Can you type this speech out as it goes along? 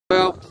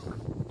Well,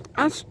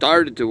 I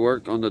started to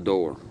work on the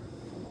door,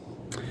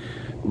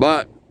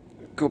 but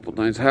a couple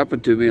things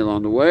happened to me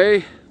along the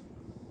way.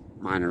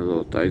 Minor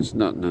little things,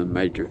 nothing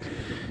major.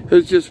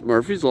 It's just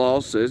Murphy's Law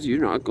says you're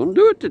not going to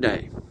do it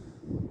today.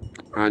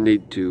 I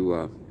need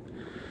to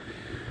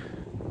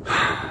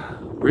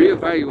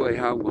reevaluate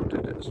how I'm going to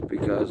do this,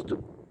 because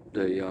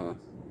the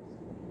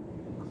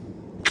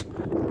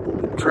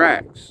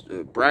tracks,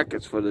 the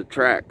brackets for the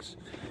tracks,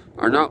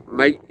 are not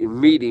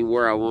meeting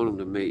where I want them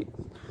to meet.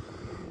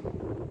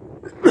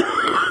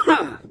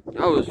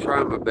 I was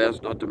trying my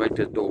best not to make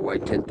this door weigh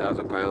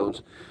 10,000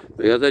 pounds,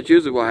 because that's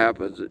usually what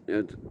happens.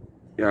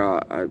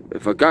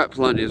 If I got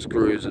plenty of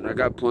screws and I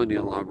got plenty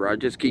of lumber, I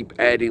just keep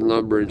adding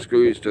lumber and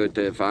screws to it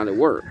till I find it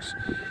works.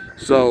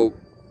 So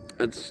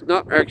it's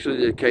not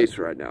actually the case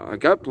right now. I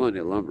got plenty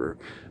of lumber.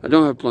 I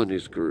don't have plenty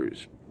of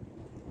screws.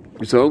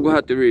 So I'm going to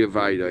have to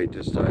reevaluate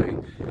this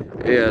thing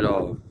and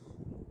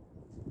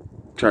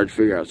try to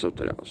figure out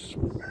something else.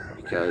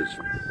 Because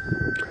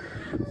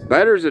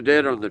batteries are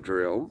dead on the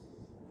drill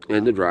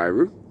and the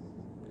driver.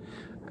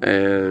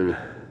 And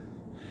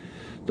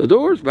the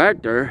door's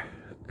back there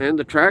and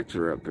the tracks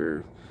are up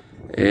here.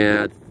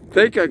 And I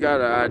think I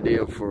got an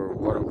idea for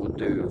what I'm going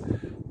to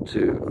do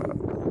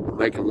to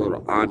make a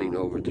little awning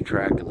over the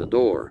track and the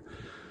door.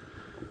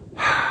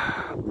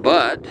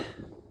 But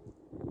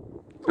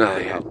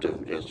I have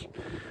to just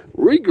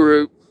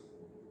regroup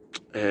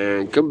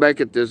and come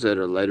back at this at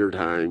a later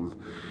time.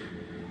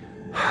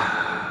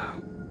 I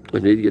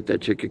need to get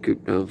that chicken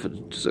coop done for the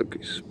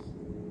Silkies.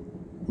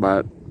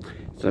 But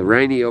it's a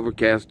rainy,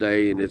 overcast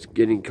day and it's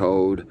getting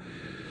cold.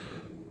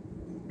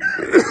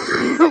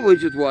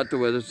 Which is what the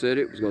weather said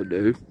it was going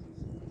to do.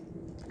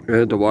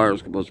 And the wire's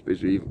supposed to be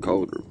even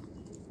colder.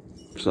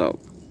 So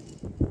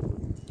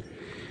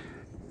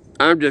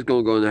I'm just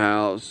going to go in the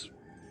house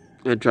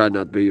and try not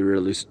to be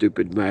really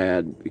stupid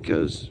mad,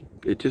 because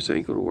it just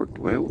ain't going to work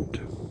the way I want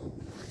to.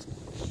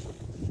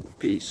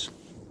 Peace.